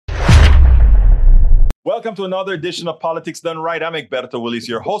Welcome to another edition of Politics Done Right. I'm Egberto Willis,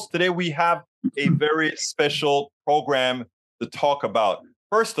 your host. Today we have a very special program to talk about.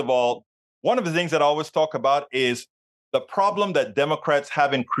 First of all, one of the things that I always talk about is the problem that Democrats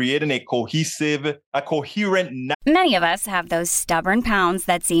have in creating a coherent. Many of us have those stubborn pounds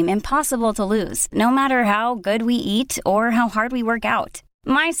that seem impossible to lose, no matter how good we eat or how hard we work out.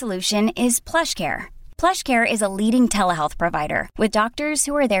 My solution is PlushCare. PlushCare is a leading telehealth provider with doctors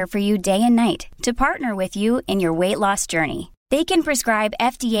who are there for you day and night to partner with you in your weight loss journey. They can prescribe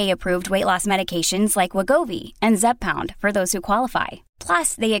FDA-approved weight loss medications like Wegovy and Zepbound for those who qualify.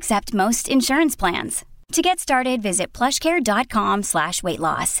 Plus, they accept most insurance plans. To get started, visit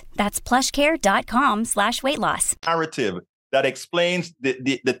plushcare.com/weight-loss. That's plushcare.com/weight-loss. Narrative that explains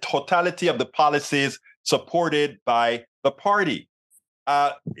the totality of the policies supported by the party.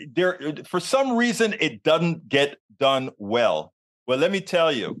 For some reason, it doesn't get done well. Well, let me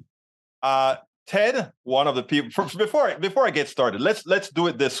tell you, Ted, one of the people. Before I get started, let's do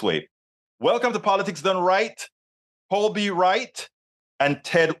it this way. Welcome to Politics Done Right, Colby Wright and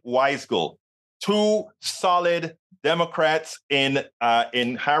Ted Weisgel, two solid Democrats in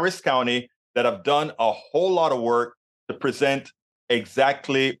Harris County that have done a whole lot of work to present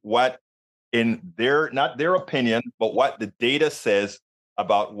exactly what, in not their opinion, but what the data says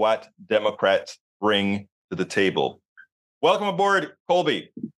about what Democrats bring to the table. Welcome aboard,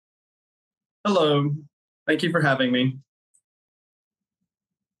 Colby. Hello. Thank you for having me.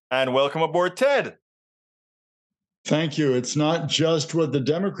 And welcome aboard, Ted. Thank you. It's not just what the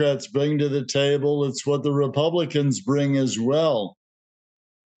Democrats bring to the table, it's what the Republicans bring as well.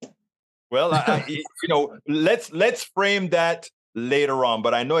 Well, let's frame that later on,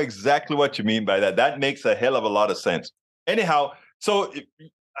 but I know exactly what you mean by that. That makes a hell of a lot of sense. Anyhow, so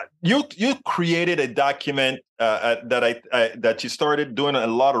you created a document that you started doing a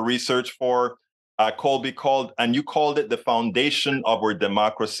lot of research for, Colby, and you called it the foundation of our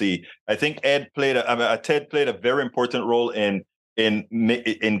democracy. I think Ted played a very important role in putting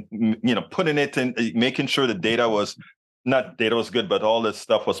it in, making sure the data was good, but all this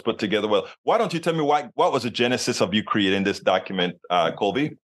stuff was put together well. Why don't you tell me what was the genesis of you creating this document,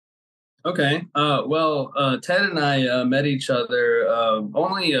 Colby? Okay. Ted and I met each other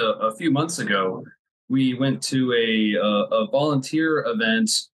only a few months ago. We went to a volunteer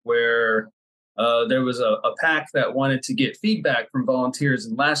event where there was a PAC that wanted to get feedback from volunteers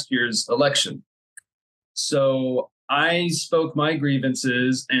in last year's election. So I spoke my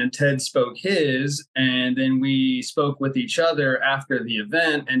grievances and Ted spoke his, and then we spoke with each other after the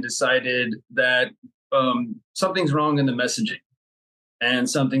event and decided that something's wrong in the messaging. And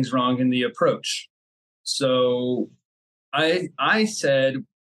something's wrong in the approach. So I said,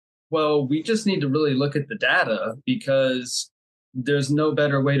 well, we just need to really look at the data, because there's no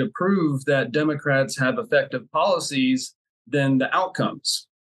better way to prove that Democrats have effective policies than the outcomes.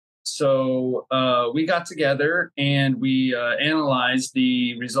 So we got together and we analyzed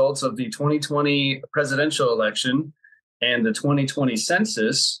the results of the 2020 presidential election and the 2020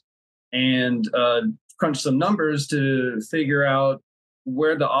 census and crunched some numbers to figure out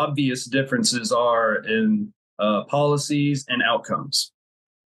where the obvious differences are in policies and outcomes.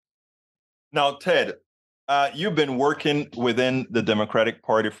 Now, Ted, you've been working within the Democratic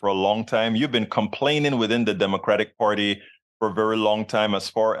Party for a long time. You've been complaining within the Democratic Party for a very long time as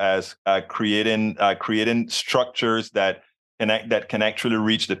far as creating structures that can actually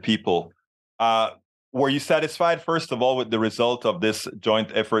reach the people. Were you satisfied, first of all, with the result of this joint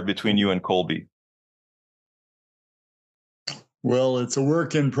effort between you and Colby? Well, it's a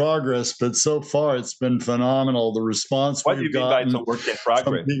work in progress, but so far it's been phenomenal. The response we've gotten from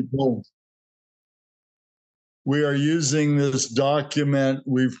people. We are using this document.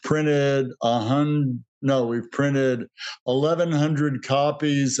 We've printed 1,100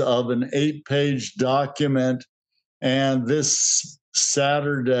 copies of an 8-page document, and this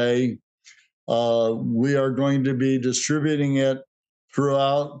Saturday we are going to be distributing it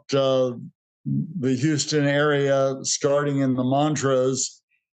throughout the Houston area, starting in the Montrose,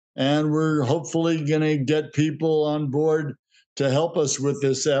 and we're hopefully going to get people on board to help us with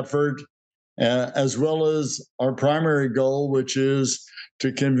this effort, as well as our primary goal, which is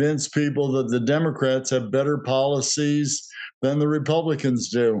to convince people that the Democrats have better policies than the Republicans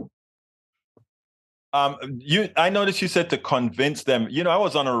do. I noticed you said to convince them. I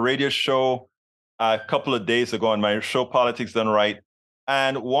was on a radio show a couple of days ago on my show, Politics Done Right.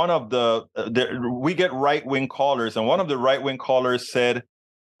 And one of we get right-wing callers, and one of the right-wing callers said,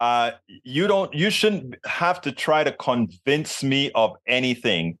 you shouldn't have to try to convince me of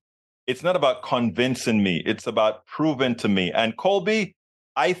anything. It's not about convincing me. It's about proving to me. And Colby,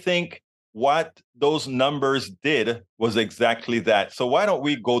 I think what those numbers did was exactly that. So why don't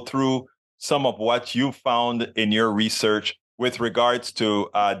we go through some of what you found in your research with regards to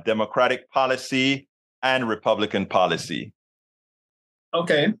Democratic policy and Republican policy?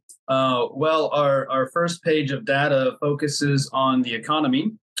 Okay. Well, our first page of data focuses on the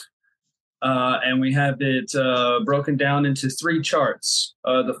economy, and we have it broken down into three charts.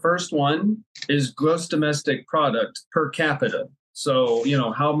 The first one is gross domestic product per capita. So,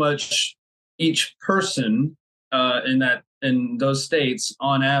 how much each person in those states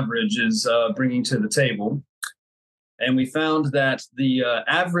on average is bringing to the table. And we found that the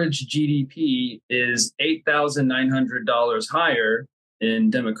average GDP is $8,900 higher in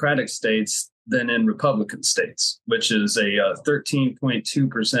Democratic states than in Republican states, which is a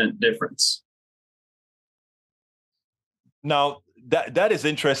 13.2% difference. Now, that is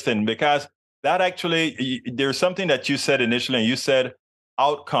interesting because that actually, there's something that you said initially, and you said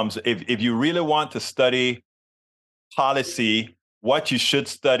outcomes. If you really want to study policy, what you should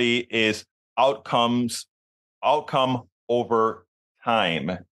study is outcome over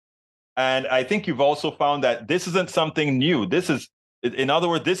time. And I think you've also found that this isn't something new. In other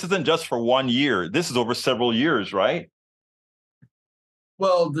words, this isn't just for 1 year. This is over several years, right?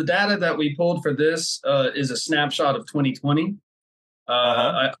 Well, the data that we pulled for this is a snapshot of 2020.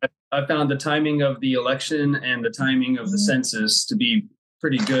 I found the timing of the election and the timing of the census to be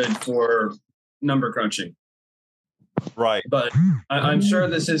pretty good for number crunching. Right. But I'm sure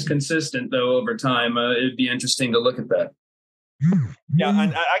this is consistent, though, over time. It'd be interesting to look at that. Yeah,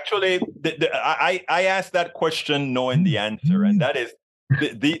 and actually, I asked that question knowing the answer, and that is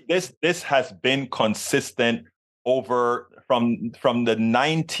this has been consistent over from the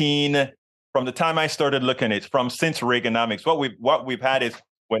time I started looking at it, since Reaganomics. What we've had is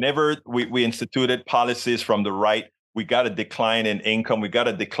whenever we instituted policies from the right, we got a decline in income, we got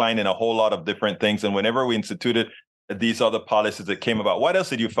a decline in a whole lot of different things, and whenever we instituted these other policies that came about, what else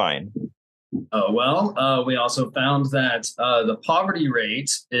did you find? We also found that the poverty rate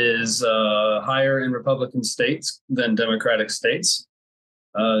is higher in Republican states than Democratic states.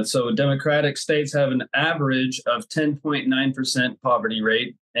 So Democratic states have an average of 10.9% poverty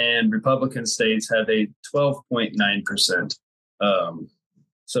rate, and Republican states have a 12.9%.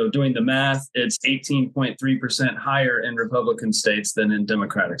 So doing the math, it's 18.3% higher in Republican states than in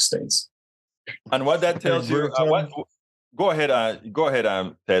Democratic states. And what that tells you, go ahead,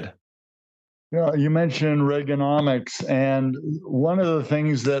 Ted. Yeah, you mentioned Reaganomics, and one of the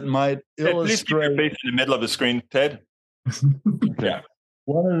things that might illustrate. Please keep your face in the middle of the screen, Ted. Yeah.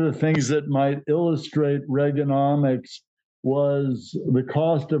 One of the things that might illustrate Reaganomics was the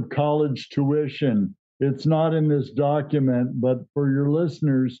cost of college tuition. It's not in this document, but for your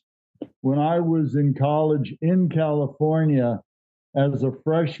listeners, when I was in college in California as a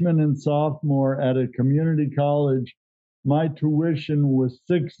freshman and sophomore at a community college, my tuition was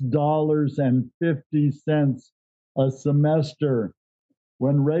 $6.50 a semester.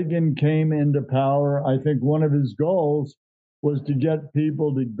 When Reagan came into power, I think one of his goals was to get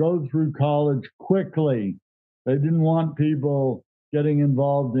people to go through college quickly. They didn't want people getting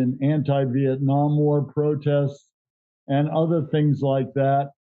involved in anti-Vietnam War protests and other things like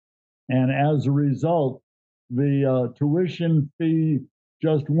that. And as a result, the tuition fee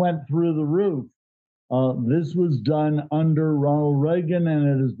just went through the roof. This was done under Ronald Reagan, and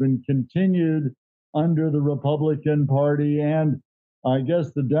it has been continued under the Republican Party. And I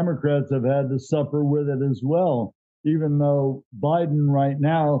guess the Democrats have had to suffer with it as well, even though Biden right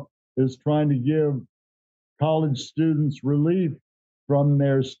now is trying to give college students relief from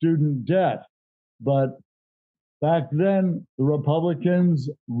their student debt. But back then, the Republicans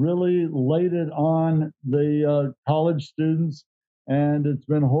really laid it on the college students, and it's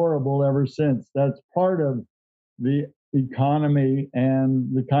been horrible ever since. That's part of the economy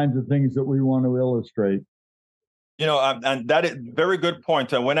and the kinds of things that we want to illustrate. And that is a very good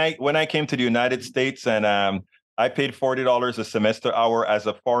point. When I came to the United States, and I paid $40 a semester hour as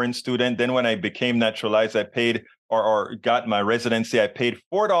a foreign student. Then when I became naturalized, I paid or got my residency, I paid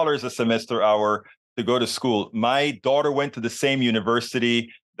 $4 a semester hour to go to school. My daughter went to the same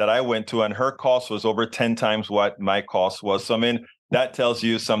university that I went to, and her cost was over 10 times what my cost was. So, I mean, that tells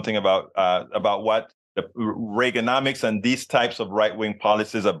you something about what the Reaganomics and these types of right-wing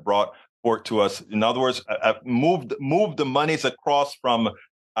policies have brought forth to us. In other words, moved the monies across from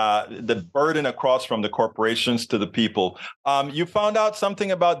the burden across from the corporations to the people. You found out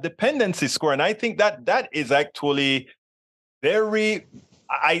something about dependency score, and I think that is actually very.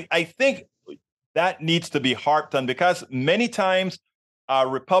 I think that needs to be harped on, because many times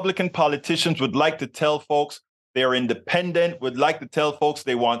Republican politicians would like to tell folks, They're independent, would like to tell folks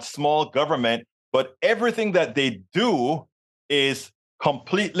they want small government, but everything that they do is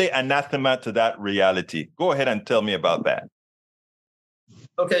completely anathema to that reality. Go ahead and tell me about that.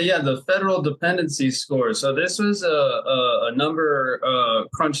 Okay, yeah, the federal dependency score. So this was a number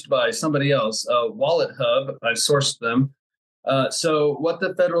crunched by somebody else, Wallet Hub. I sourced them. So what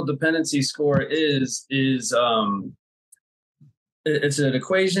the federal dependency score is it's an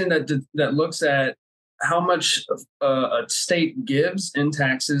equation that looks at how much a state gives in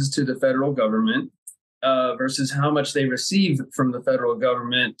taxes to the federal government versus how much they receive from the federal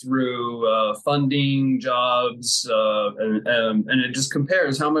government through funding, jobs, and it just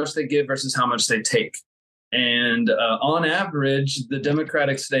compares how much they give versus how much they take. And on average, the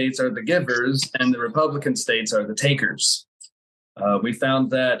Democratic states are the givers and the Republican states are the takers. We found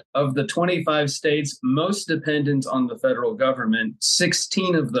that of the 25 states most dependent on the federal government,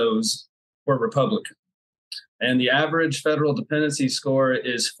 16 of those were Republican. And the average federal dependency score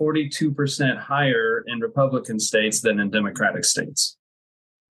is 42% higher in Republican states than in Democratic states.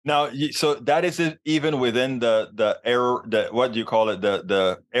 Now, so that is even within the error, what do you call it,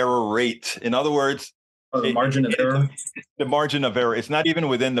 the error rate? In other words, the margin of error. The margin of error. It's not even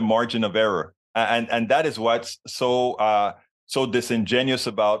within the margin of error, and that is what's so disingenuous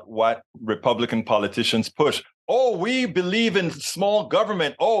about what Republican politicians push. Oh, we believe in small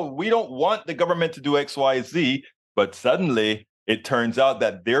government. Oh, we don't want the government to do X, Y, Z. But suddenly it turns out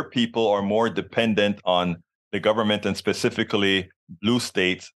that their people are more dependent on the government and specifically blue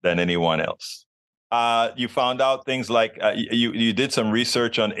states than anyone else. You found out things like you did some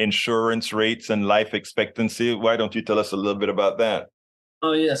research on insurance rates and life expectancy. Why don't you tell us a little bit about that?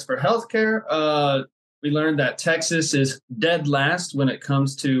 Oh, yes. For healthcare, we learned that Texas is dead last when it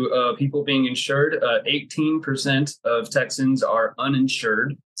comes to people being insured. 18% of Texans are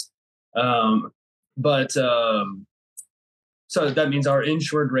uninsured. So that means our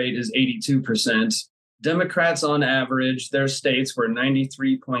insured rate is 82%. Democrats on average, their states were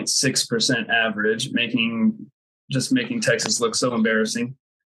 93.6% average, making Texas look so embarrassing.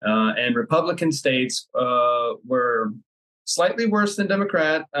 And Republican states were slightly worse than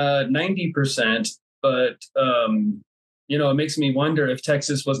Democrat, 90%. But, it makes me wonder if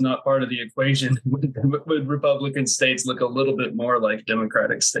Texas was not part of the equation, would Republican states look a little bit more like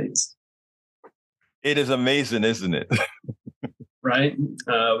Democratic states? It is amazing, isn't it? Right.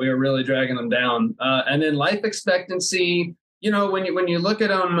 We are really dragging them down. And then life expectancy, when you look at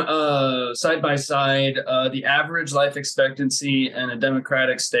them side by side, the average life expectancy in a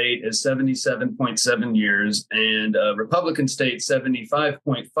Democratic state is 77.7 years and a Republican state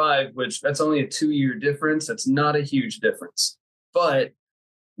 75.5, which that's only a 2-year difference. That's not a huge difference. But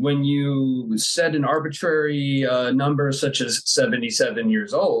when you set an arbitrary number such as 77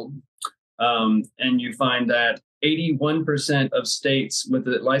 years old, and you find that 81% of states with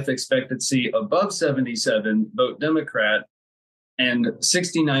a life expectancy above 77 vote Democrat, and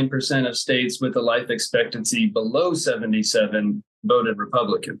 69% of states with a life expectancy below 77 voted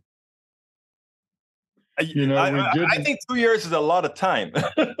Republican. I think 2 years is a lot of time.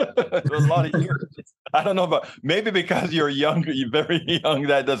 A lot of years. I don't know, but maybe because you're young, you're very young,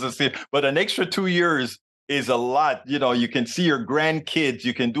 that doesn't seem, but an extra 2 years is a lot. You can see your grandkids.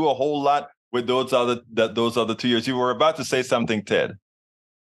 You can do a whole lot with those other 2 years. You were about to say something, Ted.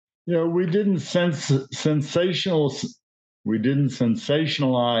 We didn't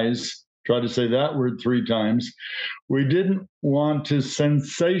sensationalize, try to say that word 3 times. We didn't want to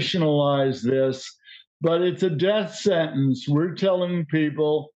sensationalize this, but it's a death sentence. We're telling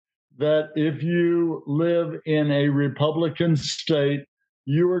people that if you live in a Republican state,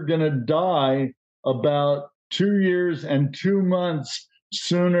 you are going to die about 2 years and 2 months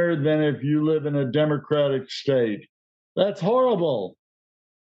sooner than if you live in a Democratic state. That's horrible.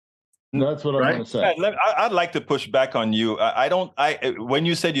 That's what I want to say. I'd like to push back on you. When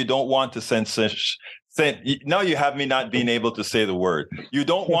you said you don't want to now you have me not being able to say the word. You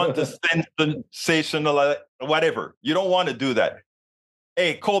don't want to sensationalize, whatever. You don't want to do that.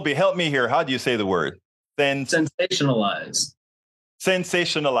 Hey, Colby, help me here. How do you say the word? Sensationalize.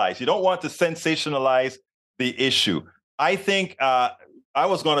 Sensationalize. You don't want to sensationalize the issue. I think I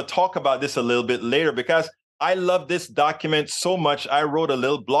was going to talk about this a little bit later because I love this document so much. I wrote a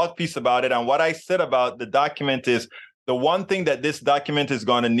little blog piece about it. And what I said about the document is the one thing that this document is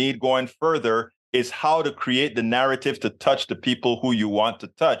going to need going further is how to create the narrative to touch the people who you want to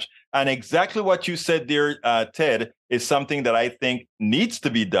touch. And exactly what you said there, Ted, is something that I think needs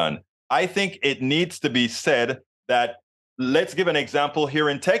to be done. I think it needs to be said that, let's give an example here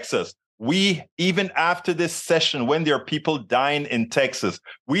in Texas. we, even after this session, when there are people dying in Texas,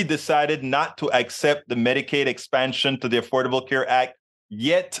 we decided not to accept the Medicaid expansion to the Affordable Care Act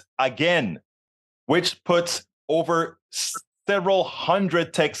yet again, which puts over several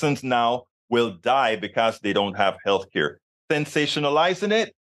hundred Texans now will die because they don't have health care. Sensationalizing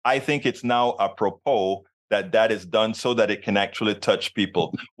it, I think it's now apropos that is done so that it can actually touch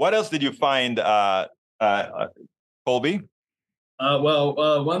people. What else did you find, Colby?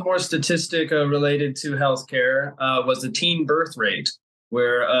 One more statistic related to healthcare was the teen birth rate,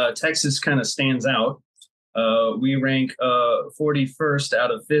 where Texas kind of stands out. We rank 41st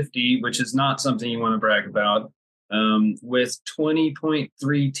out of 50, which is not something you want to brag about, with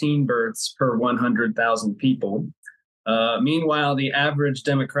 20.3 teen births per 100,000 people. Meanwhile, the average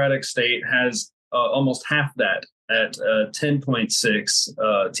Democratic state has almost half that at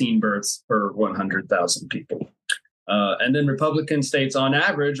 10.6 teen births per 100,000 people. And then Republican states on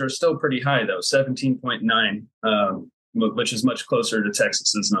average are still pretty high, though, 17.9, which is much closer to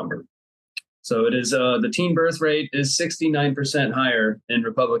Texas's number. So it is the teen birth rate is 69% higher in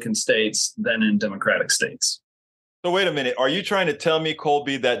Republican states than in Democratic states. So wait a minute. Are you trying to tell me,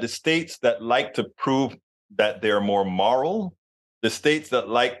 Colby, that the states that like to prove that they're more moral, the states that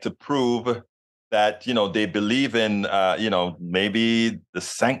like to prove that, you know, they believe in, maybe the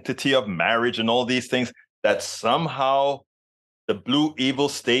sanctity of marriage and all these things, that somehow the blue evil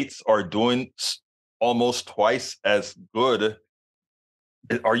states are doing almost twice as good?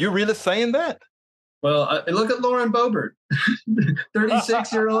 Are you really saying that? Well, look at Lauren Boebert,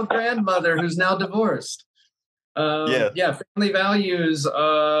 36-year-old grandmother who's now divorced. Yeah, family values.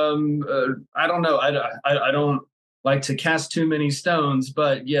 I don't know. I don't like to cast too many stones,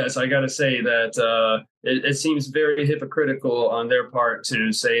 but yes, I got to say that it seems very hypocritical on their part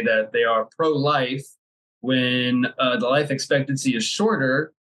to say that they are pro-life when the life expectancy is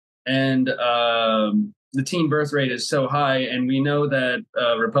shorter and the teen birth rate is so high. And we know that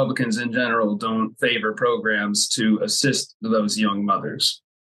Republicans in general don't favor programs to assist those young mothers.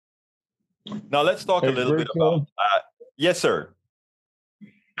 Now, let's talk a little bit about... yes, sir.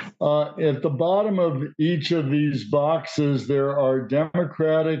 At the bottom of each of these boxes, there are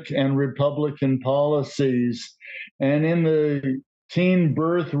Democratic and Republican policies. And in the teen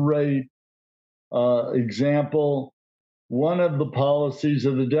birth rate example, one of the policies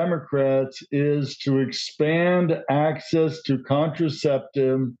of the Democrats is to expand access to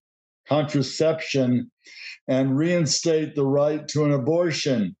contraception and reinstate the right to an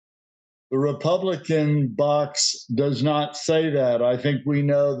abortion. The Republican box does not say that. I think we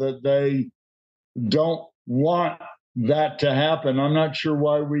know that they don't want that to happen. I'm not sure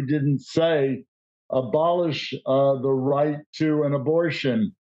why we didn't say abolish the right to an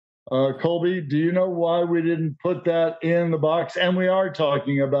abortion. Colby, do you know why we didn't put that in the box? And we are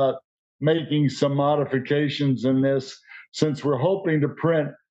talking about making some modifications in this, since we're hoping to print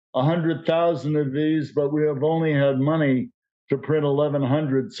 100,000 of these, but we have only had money to print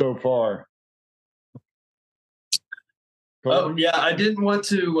 1,100 so far. Yeah, I didn't want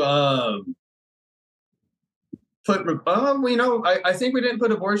to put, I think we didn't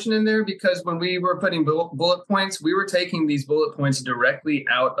put abortion in there because when we were putting bullet points, we were taking these bullet points directly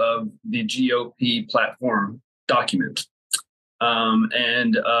out of the GOP platform document.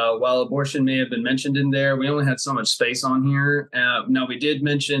 And while abortion may have been mentioned in there, we only had so much space on here. Now, we did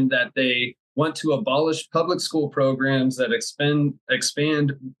mention that they want to abolish public school programs that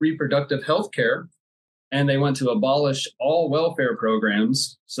expand reproductive health care, and they want to abolish all welfare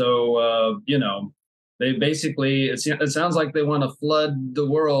programs. So, they basically, it sounds like they want to flood the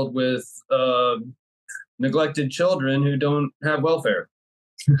world with neglected children who don't have welfare.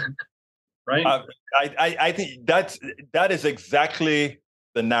 Right? I think that is exactly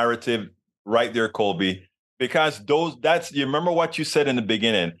the narrative right there, Colby, because you remember what you said in the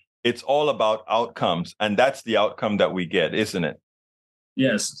beginning. It's all about outcomes, and that's the outcome that we get, isn't it?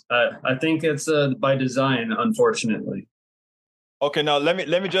 Yes, I think it's by design, unfortunately. Okay, now let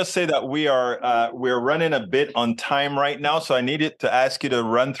me just say that we're running a bit on time right now, so I needed to ask you to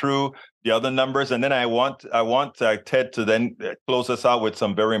run through the other numbers, and then I want Ted to then close us out with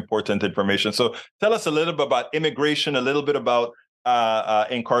some very important information. So tell us a little bit about immigration, a little bit about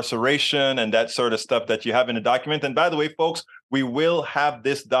incarceration, and that sort of stuff that you have in the document. And by the way, folks, we will have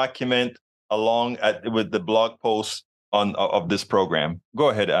this document along with the blog post of this program. Go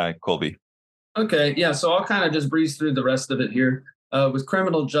ahead, Colby. Okay, yeah, so I'll kind of just breeze through the rest of it here. With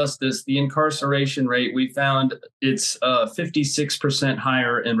criminal justice, the incarceration rate, we found it's 56%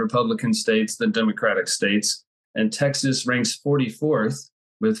 higher in Republican states than Democratic states, and Texas ranks 44th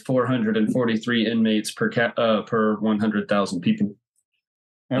with 443 inmates per 100,000 people.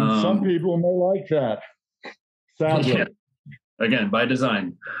 And some people may like that, sadly. Yeah. Again, by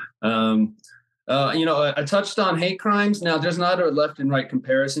design. I touched on hate crimes. Now, there's not a left and right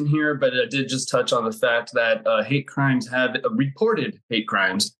comparison here, but I did just touch on the fact that reported hate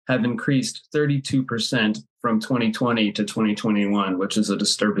crimes have increased 32% from 2020 to 2021, which is a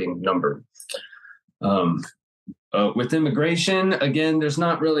disturbing number. With immigration, again, there's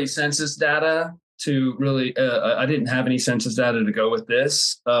not really census data to really, I didn't have any census data to go with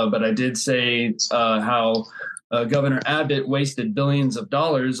this, but I did say how Governor Abbott wasted billions of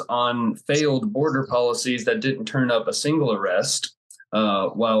dollars on failed border policies that didn't turn up a single arrest,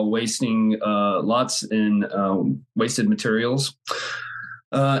 while wasting lots in wasted materials.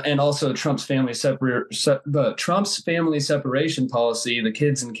 And also Trump's family separation policy, the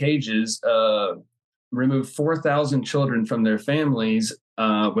kids in cages, removed 4,000 children from their families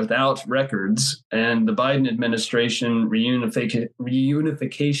without records. And the Biden administration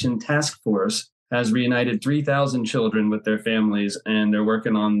reunification task force has reunited 3,000 children with their families, and they're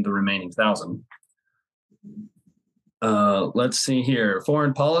working on the remaining 1,000. Let's see here.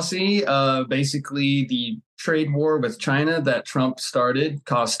 Foreign policy. Basically, the trade war with China that Trump started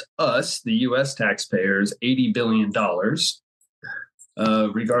cost us, the U.S. taxpayers, $80 billion.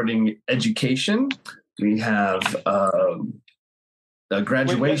 Regarding education, we have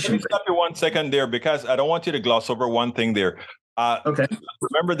graduation. Let me stop you 1 second there, because I don't want you to gloss over one thing there. Okay.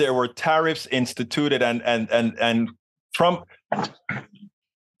 Remember, there were tariffs instituted, and Trump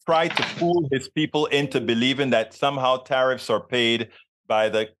tried to fool his people into believing that somehow tariffs are paid by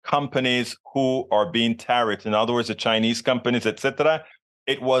the companies who are being tariffed. In other words, the Chinese companies, etc.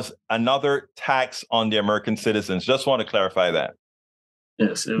 It was another tax on the American citizens. Just want to clarify that.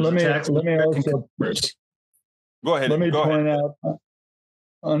 Yes, it was a tax. Let me also go ahead. Let me point out,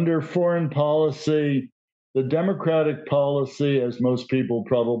 under foreign policy, the Democratic policy, as most people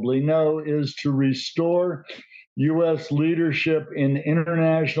probably know, is to restore U.S. leadership in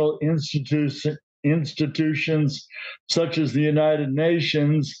international institutions such as the United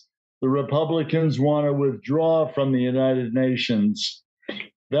Nations. The Republicans want to withdraw from the United Nations.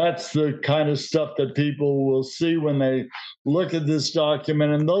 That's the kind of stuff that people will see when they look at this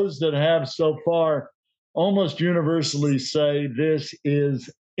document. And those that have so far almost universally say this is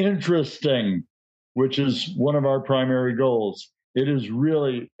interesting, which is one of our primary goals. It is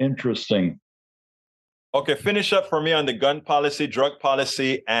really interesting. Okay, finish up for me on the gun policy, drug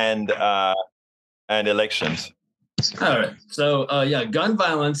policy, and elections. All right. So, gun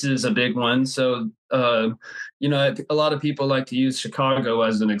violence is a big one. So, a lot of people like to use Chicago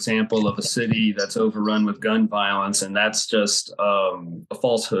as an example of a city that's overrun with gun violence, and that's just a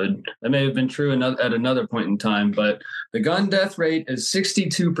falsehood. That may have been true at another point in time, but the gun death rate is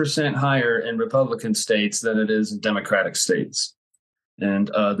 62% higher in Republican states than it is in Democratic states. And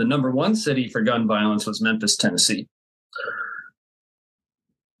the number one city for gun violence was Memphis, Tennessee.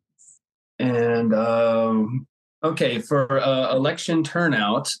 And okay, for election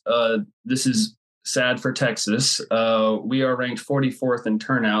turnout, this is sad for Texas. We are ranked 44th in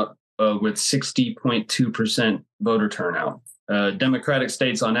turnout with 60.2% voter turnout. Democratic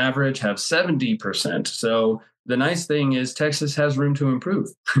states on average have 70%. So the nice thing is Texas has room to improve.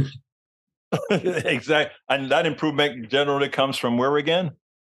 Exactly. And that improvement generally comes from where again?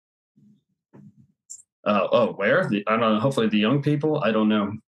 Where? I don't know. Hopefully the young people. I don't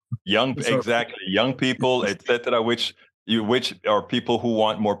know. Exactly. Young people, etc., which are people who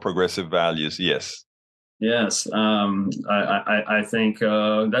want more progressive values. Yes. Yes. I think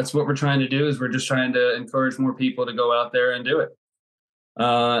that's what we're trying to do. Is we're just trying to encourage more people to go out there and do it.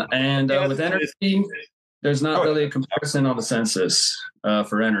 With energy, there's not really a comparison on the census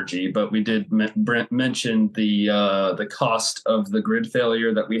for energy, but we did mention the cost of the grid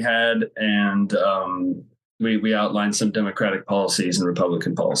failure that we had, and we outlined some Democratic policies and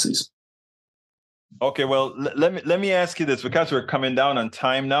Republican policies. Okay, well, let me ask you this, because we're coming down on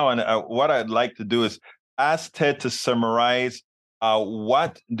time now, and what I'd like to do is ask Ted to summarize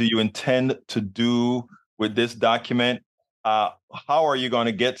what do you intend to do with this document. How are you going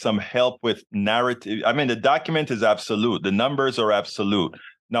to get some help with narrative? I mean, the document is absolute. The numbers are absolute.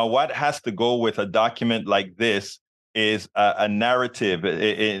 Now, what has to go with a document like this is a narrative.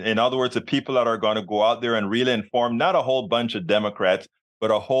 In other words, the people that are going to go out there and really inform not a whole bunch of Democrats,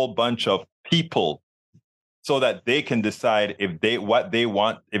 but a whole bunch of people, so that they can decide what they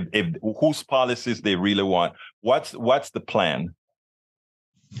want, if whose policies they really want. What's the plan?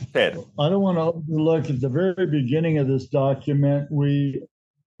 Ted. I don't want to overlook, at the very beginning of this document, we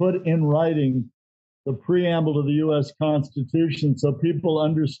put in writing the preamble to the U.S. Constitution so people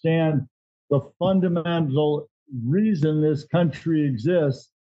understand the fundamental reason this country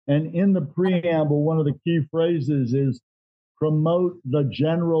exists And in the preamble, one of the key phrases is promote the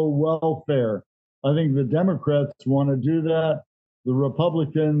general welfare. I think the Democrats want to do that. The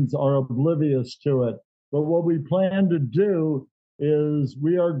Republicans are oblivious to it. But what we plan to do is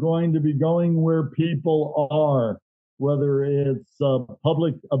we are going to be going where people are, whether it's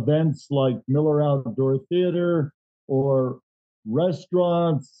public events like Miller Outdoor Theater or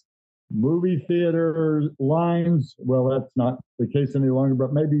restaurants, movie theater lines. Well, that's not the case any longer,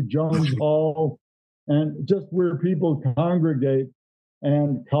 but maybe Jones Hall, and just where people congregate,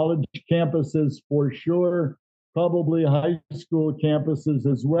 and college campuses for sure, probably high school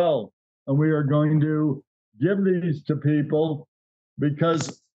campuses as well. And we are going to give these to people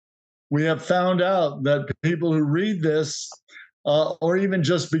because we have found out that people who read this or even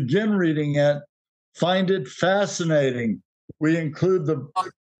just begin reading it find it fascinating. We include the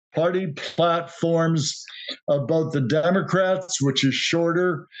party platforms of both the Democrats, which is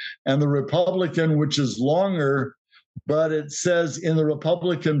shorter, and the Republican, which is longer. But it says in the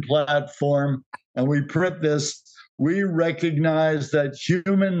Republican platform, and we print this, we recognize that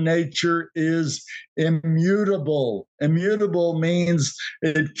human nature is immutable. Immutable means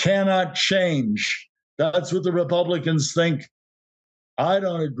it cannot change. That's what the Republicans think. I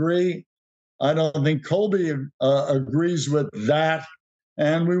don't agree. I don't think Colby agrees with that.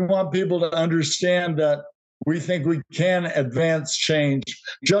 And we want people to understand that we think we can advance change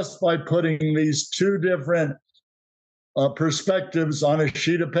just by putting these two different perspectives on a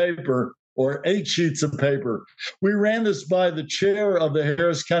sheet of paper or 8 sheets of paper. We ran this by the chair of the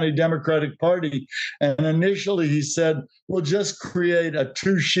Harris County Democratic Party, and initially he said, we'll just create a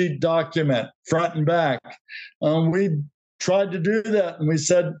 2-sheet document, front and back. We tried to do that, and we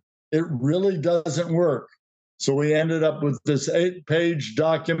said, it really doesn't work. So we ended up with this 8-page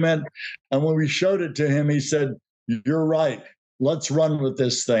document, and when we showed it to him, he said, you're right, let's run with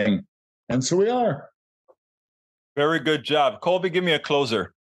this thing. And so we are. Very good job. Colby, give me a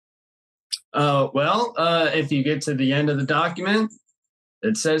closer. If you get to the end of the document,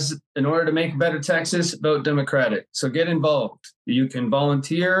 it says, in order to make a better Texas, vote Democratic. So get involved. You can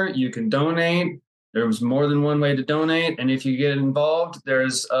volunteer, you can donate. There's more than one way to donate. And if you get involved,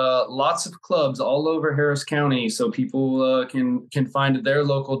 there's lots of clubs all over Harris County. So people can find their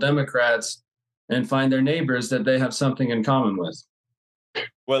local Democrats and find their neighbors that they have something in common with.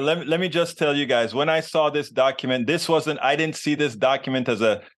 Well, let me just tell you guys, when I saw this document, I didn't see this document as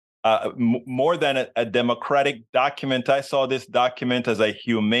more than a democratic document. I saw this document as a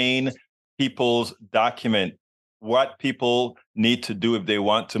humane people's document, what people need to do if they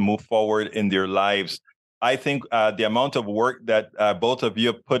want to move forward in their lives. I think the amount of work that both of you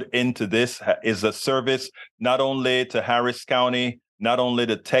have put into this is a service not only to Harris County, not only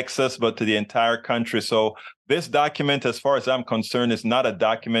to Texas, but to the entire country. So this document, as far as I'm concerned, is not a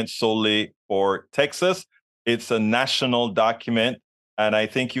document solely for Texas. It's a national document. And I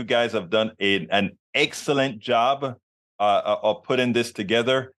think you guys have done an excellent job of putting this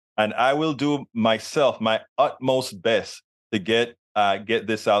together. And I will do myself my utmost best to get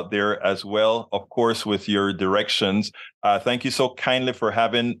this out there as well, of course, with your directions. Thank you so kindly for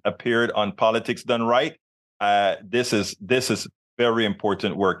having appeared on Politics Done Right. This is very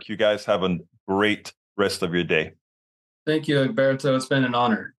important work. You guys have a great rest of your day. Thank you, Egberto. It's been an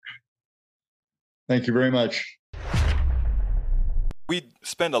honor. Thank you very much. We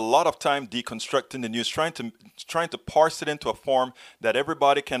spend a lot of time deconstructing the news, trying to parse it into a form that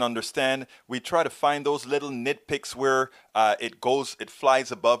everybody can understand. We try to find those little nitpicks where it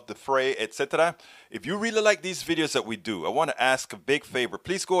flies above the fray, etc. If you really like these videos that we do, I want to ask a big favor.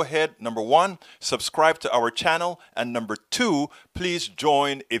 Please go ahead. Number 1, subscribe to our channel. And number 2, please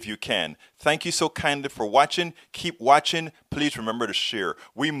join if you can. Thank you so kindly for watching. Keep watching. Please remember to share.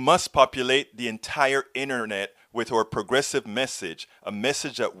 We must populate the entire internet with our progressive message, a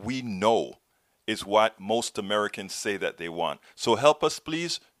message that we know is what most Americans say that they want. So help us,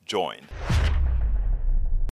 please join.